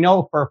 I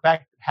know for a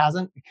fact it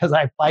hasn't because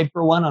I applied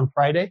for one on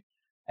Friday,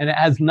 and it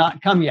has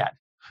not come yet.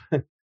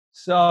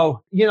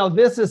 So,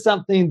 this is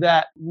something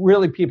that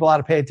really people ought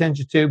to pay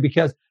attention to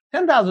because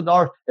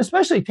 $10,000,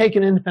 especially take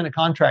an independent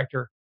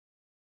contractor,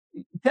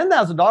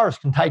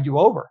 $10,000 can tide you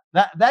over.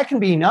 That can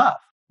be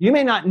enough. You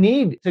may not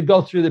need to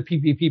go through the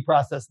PPP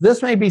process.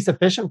 This may be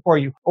sufficient for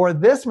you, or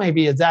this may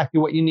be exactly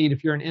what you need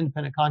if you're an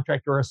independent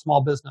contractor or a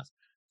small business.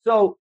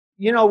 So,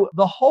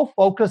 the whole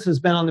focus has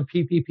been on the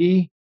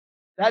PPP.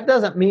 That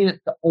doesn't mean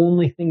it's the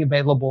only thing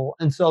available.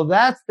 And so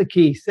that's the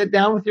key. Sit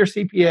down with your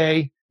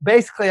CPA.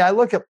 Basically, I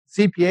look at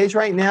CPAs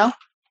right now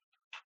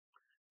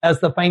as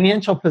the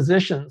financial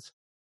physicians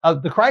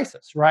of the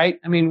crisis, right?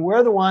 I mean,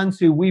 we're the ones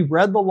we've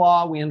read the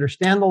law, we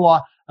understand the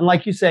law. And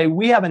like you say,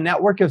 we have a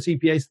network of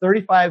CPAs,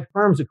 35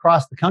 firms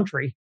across the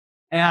country,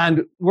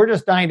 and we're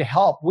just dying to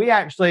help. We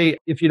actually,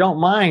 if you don't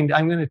mind,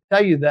 I'm going to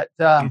tell you that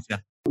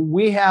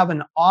we have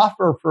an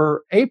offer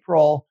for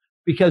April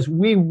because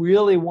we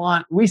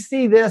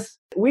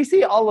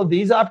see all of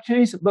these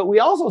opportunities, but we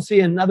also see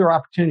another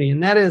opportunity.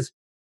 And that is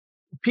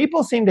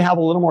people seem to have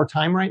a little more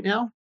time right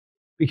now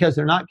because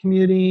they're not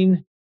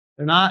commuting.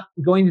 They're not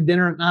going to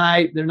dinner at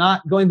night. They're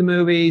not going to the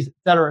movies, et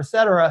cetera, et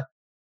cetera.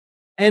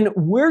 And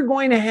we're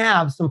going to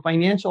have some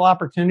financial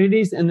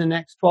opportunities in the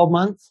next 12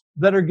 months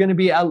that are going to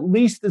be at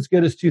least as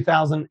good as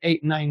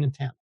 2008, 9, and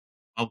 10.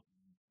 Oh,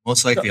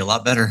 most likely a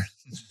lot better.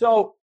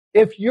 So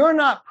if you're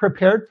not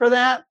prepared for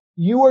that,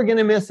 you are going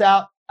to miss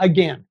out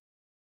again.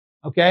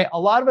 Okay. A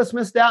lot of us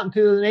missed out in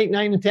 2008,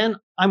 9, and 10.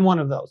 I'm one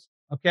of those.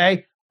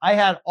 Okay. I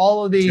had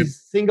all of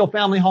these single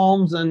family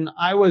homes and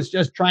I was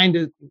just trying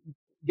to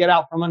get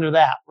out from under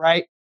that,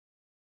 right?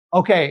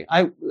 Okay,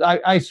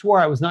 I swore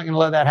I was not going to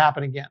let that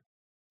happen again.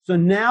 So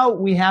now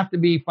we have to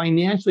be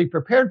financially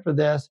prepared for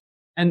this.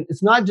 And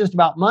it's not just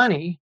about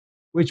money,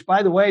 which,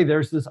 by the way,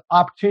 there's this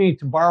opportunity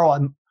to borrow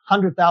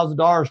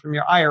 $100,000 from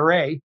your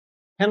IRA,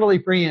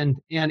 penalty-free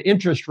and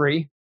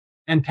interest-free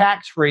and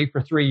tax-free for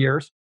 3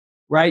 years,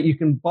 right? You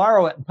can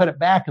borrow it and put it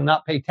back and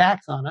not pay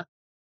tax on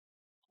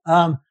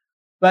it.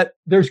 But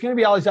there's going to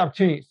be all these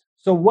opportunities.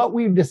 So what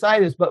we've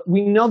decided is, but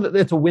we know that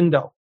it's a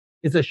window.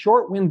 It's a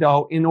short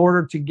window in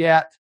order to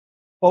get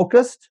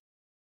focused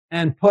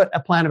and put a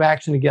plan of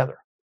action together.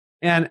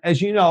 And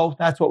as you know,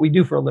 that's what we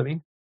do for a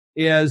living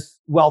is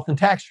wealth and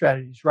tax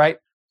strategies, right?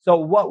 So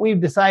what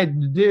we've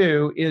decided to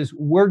do is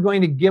we're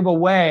going to give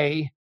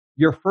away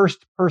your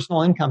first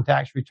personal income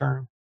tax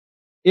return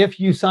if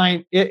you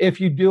sign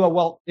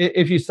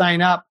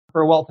up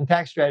for a wealth and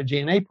tax strategy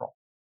in April.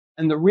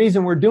 And the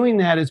reason we're doing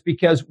that is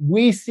because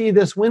we see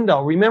this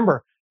window.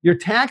 Remember, your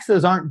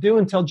taxes aren't due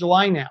until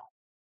July now,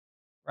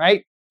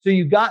 right? So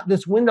you've got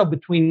this window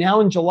between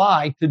now and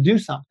July to do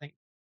something.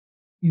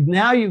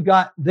 You've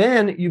got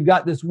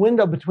this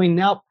window between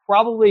now,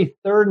 probably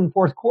third and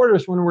fourth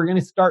quarters when we're going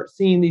to start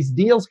seeing these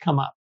deals come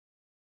up.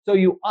 So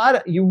you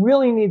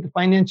really need the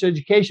financial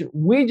education.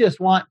 We just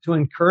want to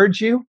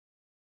encourage you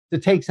to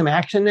take some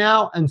action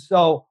now. And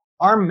so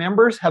our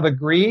members have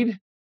agreed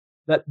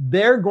that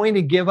they're going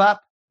to give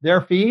up their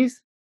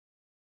fees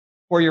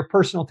for your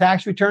personal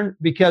tax return,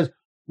 because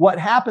what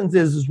happens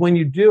is when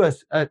you do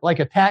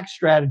a tax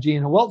strategy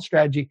and a wealth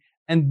strategy,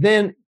 and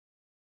then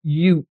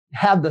you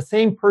have the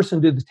same person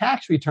do the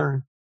tax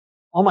return,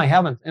 oh my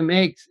heavens, it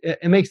makes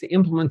the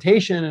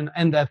implementation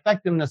and the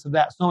effectiveness of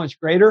that so much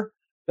greater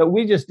that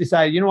we just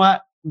decided, you know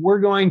what, we're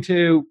going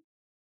to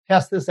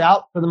test this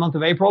out for the month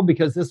of April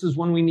because this is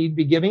when we need to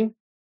be giving.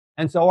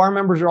 And so our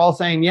members are all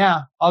saying,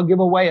 yeah, I'll give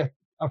away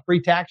a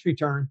free tax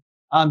return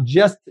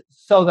just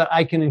so that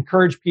I can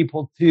encourage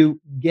people to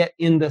get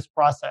in this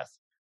process.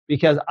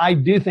 Because I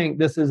do think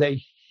this is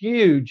a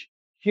huge,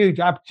 huge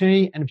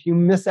opportunity. And if you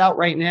miss out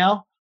right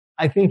now,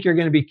 I think you're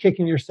going to be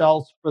kicking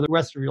yourselves for the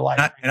rest of your life.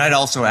 And I'd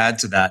also add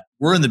to that,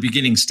 we're in the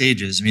beginning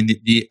stages. I mean,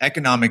 the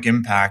economic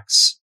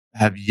impacts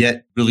have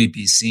yet really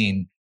be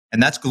seen.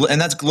 And that's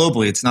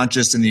globally. It's not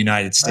just in the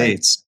United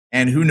States. Right.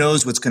 And who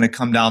knows what's going to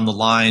come down the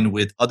line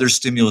with other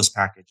stimulus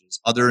packages,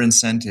 other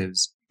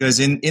incentives.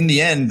 Because in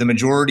the end, the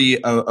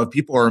majority of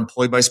people are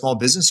employed by small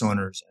business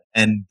owners.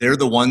 And they're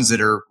the ones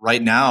that are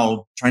right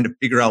now trying to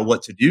figure out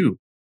what to do.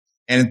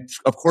 And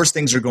of course,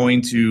 things are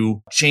going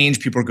to change.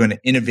 People are going to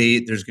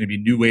innovate. There's going to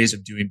be new ways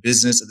of doing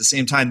business. At the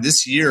same time,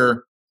 this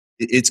year,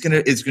 it's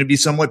going to be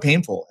somewhat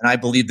painful. And I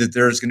believe that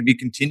there's going to be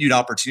continued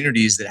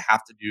opportunities that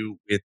have to do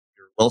with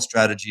your wealth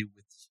strategy,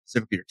 with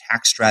specifically your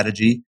tax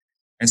strategy.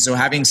 And so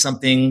having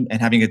something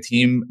and having a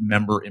team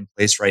member in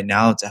place right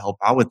now to help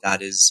out with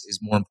that is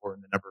more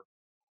important than ever.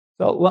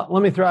 So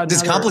let me throw out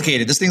It's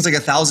complicated. This thing's like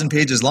 1,000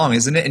 pages long,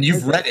 isn't it? And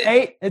you've read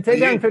it. It's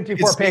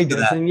 854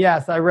 pages. And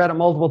yes, I read it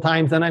multiple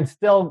times and I'm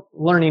still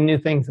learning new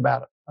things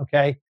about it.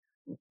 Okay.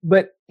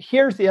 But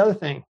here's the other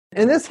thing.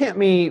 And this hit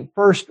me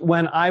first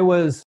when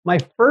my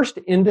first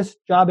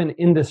job in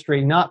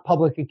industry, not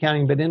public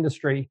accounting, but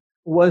industry,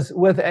 was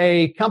with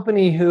a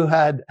company who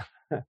had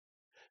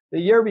the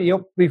year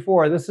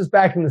before, this is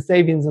back in the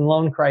savings and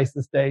loan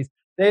crisis days,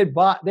 they'd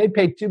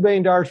paid $2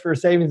 billion for a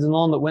savings and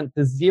loan that went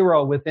to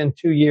zero within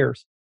 2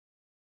 years.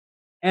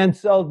 And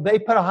so they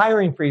put a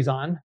hiring freeze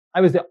on.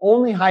 I was the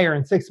only hire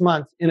in 6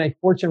 months in a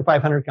Fortune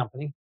 500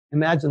 company.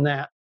 Imagine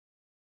that.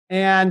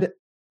 And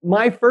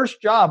my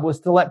first job was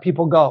to let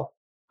people go.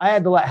 I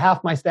had to let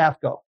half my staff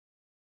go.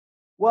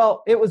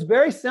 Well, it was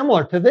very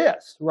similar to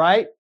this,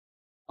 right?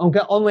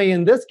 Only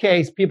in this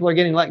case, people are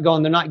getting let go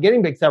and they're not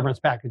getting big severance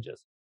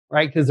packages,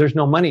 right? Because there's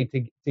no money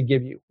to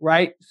give you,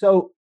 right?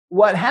 So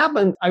what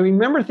happened, I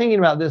remember thinking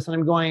about this and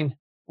I'm going,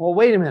 well,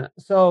 wait a minute.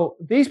 So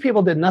these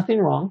people did nothing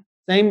wrong.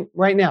 Same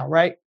right now,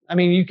 right? I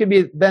mean, you could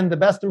be been the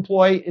best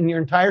employee in your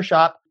entire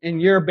shop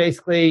and you're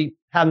basically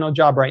have no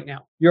job right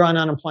now. You're on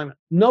unemployment.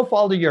 No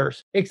fault of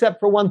yours, except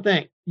for one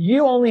thing.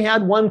 You only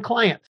had one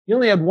client. You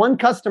only had one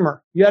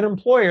customer. You had an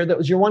employer that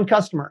was your one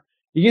customer.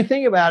 You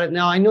think about it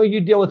now. I know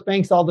you deal with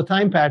banks all the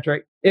time,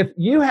 Patrick. If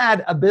you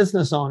had a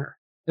business owner,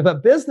 if a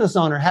business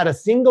owner had a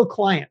single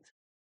client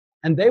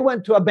and they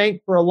went to a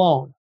bank for a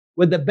loan,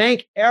 would the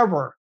bank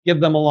ever give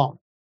them a loan?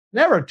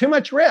 Never. Too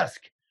much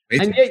risk.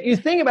 And yet you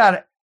think about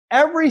it.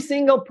 Every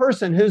single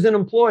person who's an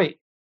employee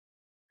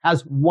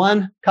has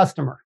one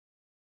customer.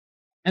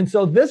 And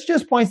so this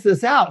just points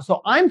this out.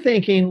 So I'm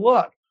thinking,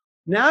 look,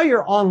 now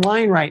you're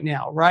online right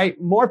now, right?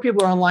 More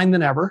people are online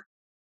than ever.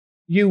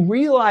 You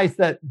realize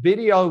that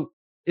video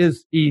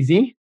is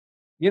easy.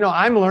 You know,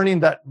 I'm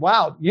learning that,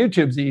 wow,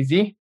 YouTube's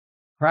easy,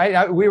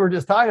 right? We were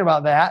just talking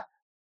about that.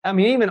 I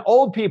mean, even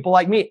old people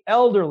like me,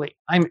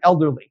 I'm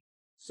elderly.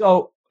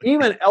 So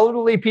even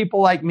elderly people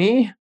like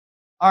me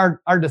are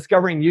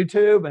discovering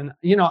YouTube and,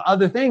 you know,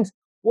 other things.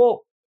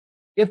 Well,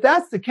 if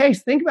that's the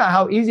case, think about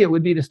how easy it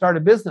would be to start a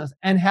business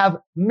and have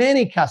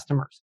many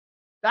customers,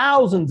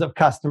 thousands of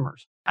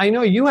customers. I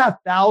know you have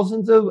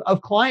thousands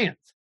of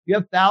clients. You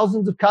have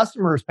thousands of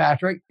customers,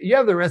 Patrick. You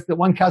have the risk that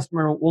one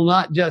customer will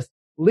not just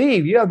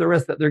leave. You have the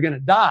risk that they're going to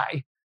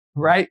die,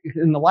 right?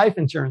 In the life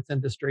insurance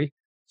industry.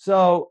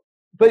 So,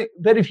 but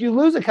if you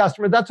lose a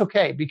customer, that's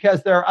okay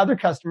because there are other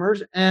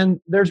customers and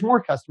there's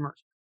more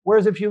customers.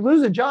 Whereas if you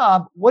lose a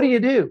job, what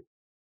do?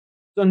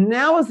 So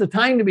now is the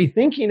time to be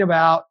thinking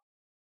about,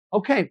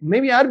 okay,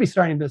 maybe I ought to be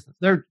starting a business.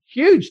 There are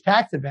huge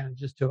tax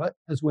advantages to it,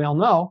 as we all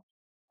know.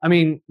 I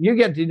mean, you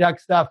get to deduct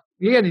stuff.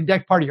 You get to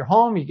deduct part of your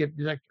home. You get to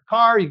deduct your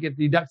car. You get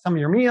to deduct some of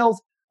your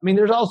meals. I mean,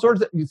 there's all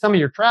sorts of, some of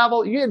your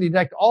travel. You get to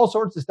deduct all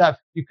sorts of stuff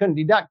you couldn't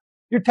deduct.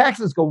 Your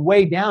taxes go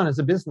way down as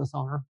a business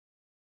owner.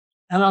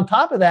 And on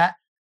top of that,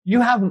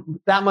 you have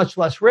that much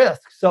less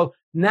risk. So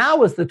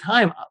now is the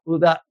time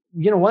that,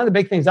 you know, one of the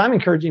big things I'm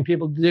encouraging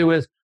people to do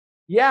is,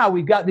 yeah,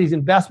 we've got these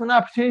investment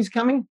opportunities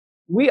coming.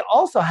 We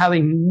also have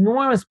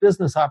enormous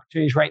business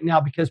opportunities right now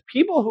because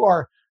people who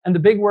are, and the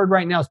big word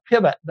right now is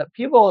pivot, that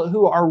people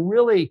who are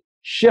really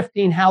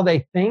shifting how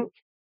they think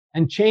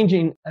and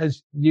changing,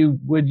 as you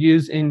would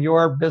use in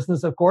your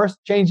business, of course,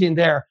 changing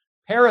their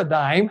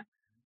paradigm,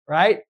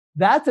 right?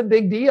 That's a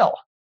big deal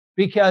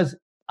because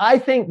I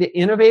think the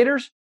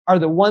innovators are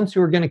the ones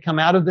who are going to come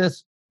out of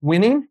this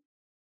winning.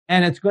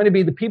 And it's going to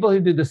be the people who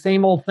do the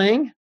same old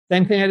thing,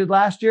 same thing I did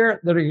last year,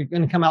 that are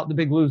going to come out the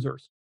big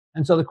losers.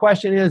 And so the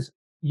question is,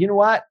 you know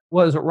what?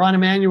 Was it Ron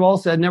Emanuel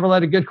said, never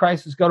let a good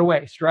crisis go to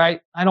waste,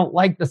 right? I don't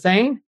like the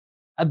saying.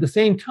 At the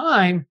same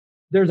time,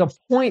 there's a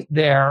point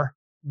there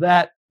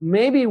that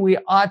maybe we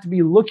ought to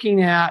be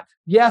looking at,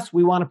 yes,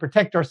 we want to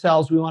protect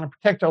ourselves. We want to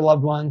protect our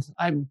loved ones.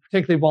 I'm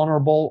particularly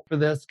vulnerable for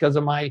this because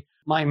of my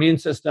immune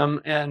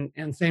system, and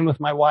same with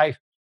my wife.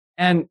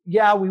 And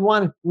yeah, we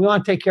want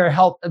to take care of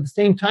health. At the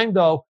same time,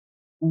 though,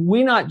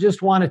 we not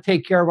just want to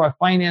take care of our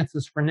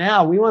finances for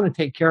now. We want to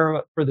take care of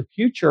it for the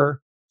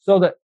future, so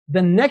that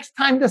the next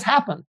time this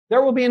happens,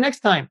 there will be a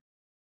next time.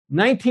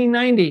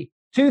 1990,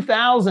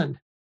 2000,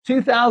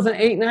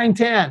 2008, 9,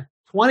 10,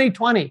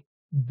 2020.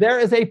 There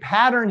is a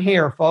pattern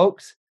here,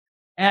 folks,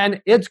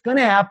 and it's going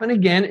to happen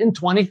again in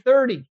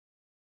 2030.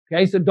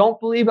 Okay, so don't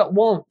believe it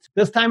won't.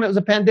 This time it was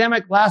a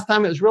pandemic. Last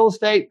time it was real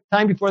estate.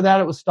 Time before that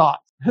it was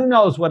stocks. Who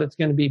knows what it's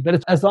going to be?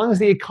 But as long as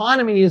the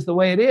economy is the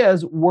way it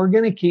is, we're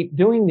going to keep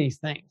doing these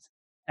things.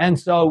 And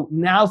so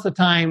now's the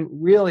time,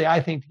 really,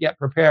 I think, to get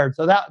prepared.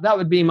 So that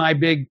would be my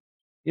big,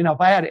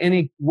 if I had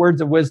any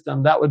words of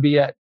wisdom, that would be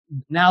it.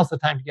 Now's the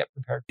time to get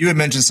prepared. You had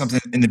mentioned something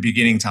in the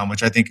beginning, Tom,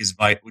 which I think is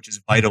vital, which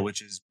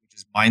is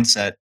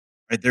mindset.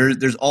 Right?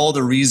 There's all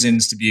the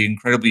reasons to be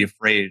incredibly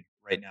afraid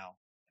right now.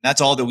 And that's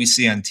all that we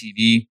see on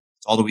TV.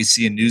 It's all that we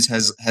see in news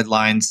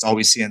headlines. It's all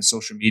we see on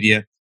social media.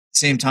 At the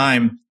same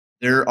time,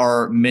 there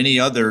are many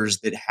others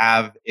that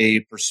have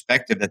a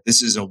perspective that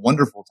this is a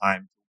wonderful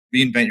time to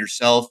reinvent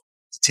yourself,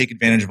 to take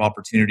advantage of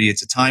opportunity.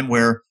 It's a time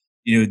where,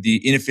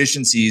 the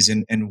inefficiencies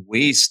and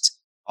waste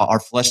are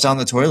flushed down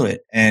the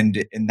toilet.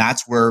 And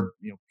that's where,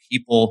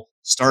 people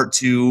start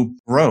to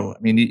grow. I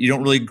mean, you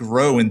don't really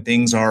grow when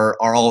things are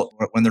all,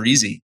 when they're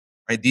easy,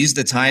 right? These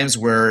are the times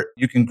where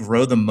you can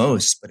grow the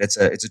most, but it's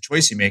a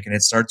choice you make, and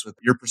it starts with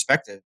your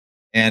perspective.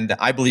 And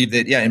I believe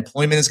that,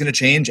 employment is going to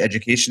change,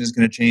 education is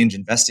going to change,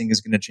 investing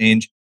is going to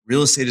change,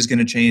 real estate is going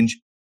to change,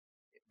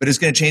 but it's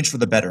going to change for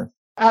the better.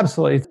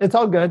 Absolutely. It's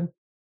all good.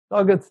 It's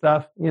all good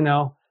stuff,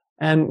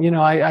 And,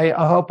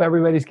 I hope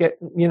everybody's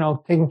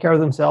taking care of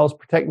themselves,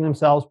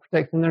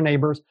 protecting their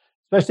neighbors,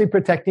 especially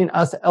protecting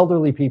us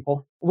elderly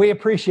people. We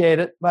appreciate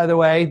it, by the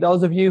way.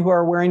 Those of you who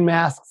are wearing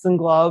masks and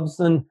gloves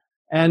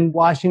and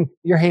washing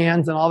your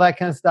hands and all that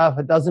kind of stuff,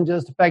 it doesn't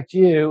just affect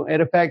you. It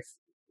affects,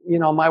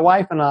 my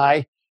wife and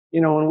I.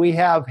 When we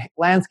have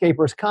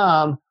landscapers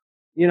come,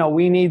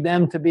 we need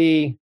them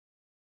to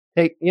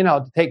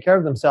take care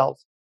of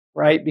themselves,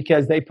 right?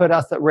 Because they put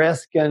us at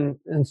risk. And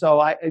so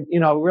I,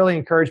 really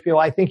encourage people.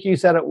 I think you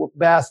said it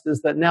best,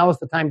 is that now is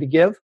the time to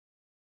give.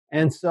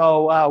 And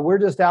so we're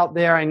just out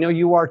there. I know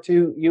you are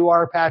too. You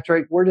are,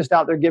 Patrick. We're just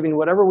out there giving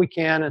whatever we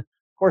can. And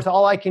of course,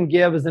 all I can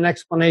give is an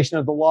explanation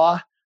of the law.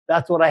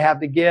 That's what I have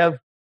to give.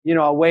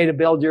 A way to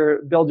build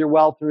your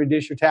wealth and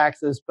reduce your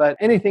taxes. But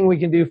anything we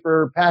can do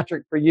for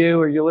Patrick, for you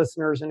or your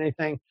listeners, and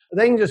anything,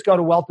 they can just go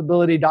to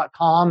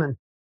wealthability.com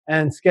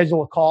and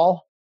schedule a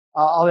call.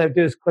 All they have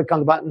to do is click on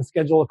the button,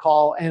 schedule a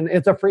call, and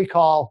it's a free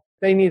call.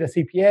 If they need a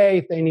CPA,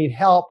 if they need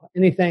help,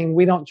 anything,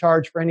 we don't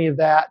charge for any of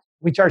that.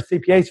 We charge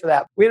CPAs for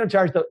that. We don't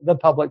charge the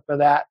public for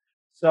that.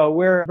 So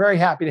we're very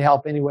happy to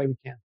help any way we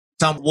can.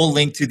 Tom, we'll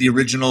link to the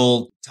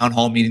original town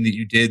hall meeting that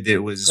you did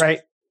that was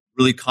right.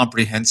 Really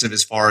comprehensive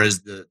as far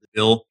as the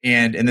bill.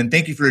 And then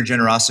thank you for your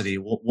generosity.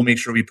 We'll make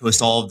sure we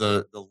post all of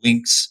the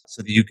links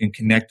so that you can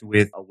connect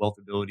with a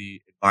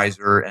Wealthability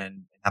advisor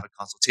and have a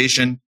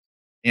consultation.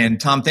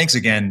 And Tom, thanks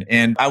again.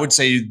 And I would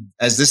say,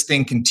 as this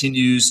thing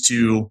continues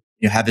to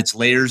have its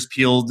layers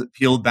peeled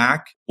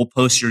back, we'll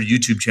post your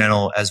YouTube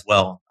channel as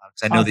well.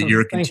 Because I know that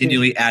you're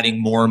continually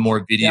adding more and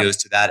more videos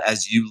to that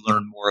as you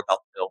learn more about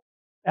the bill.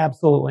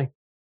 Absolutely.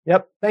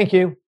 Yep. Thank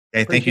you.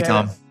 Okay. Thank you,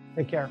 Tom.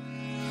 Take care.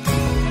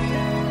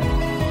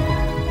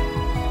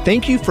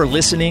 Thank you for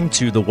listening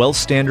to the Wealth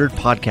Standard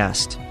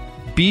Podcast.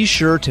 Be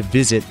sure to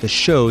visit the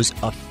show's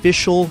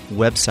official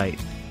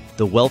website,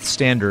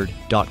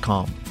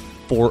 thewealthstandard.com,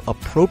 for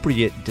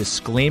appropriate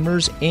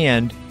disclaimers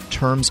and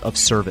terms of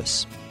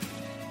service.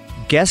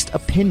 Guest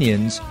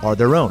opinions are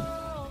their own.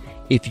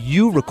 If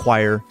you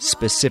require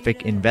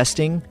specific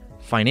investing,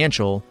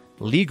 financial,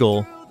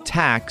 legal,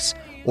 tax,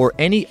 or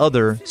any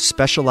other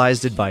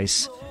specialized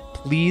advice,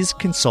 please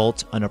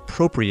consult an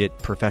appropriate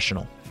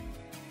professional.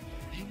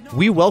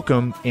 We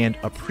welcome and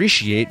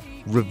appreciate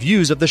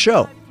reviews of the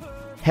show.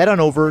 Head on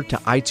over to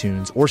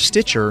iTunes or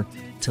Stitcher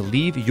to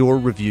leave your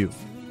review.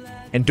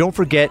 And don't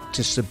forget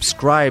to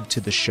subscribe to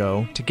the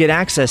show to get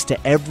access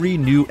to every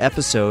new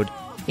episode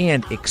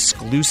and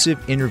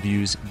exclusive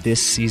interviews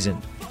this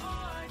season.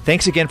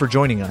 Thanks again for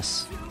joining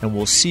us, and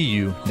we'll see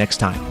you next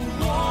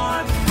time.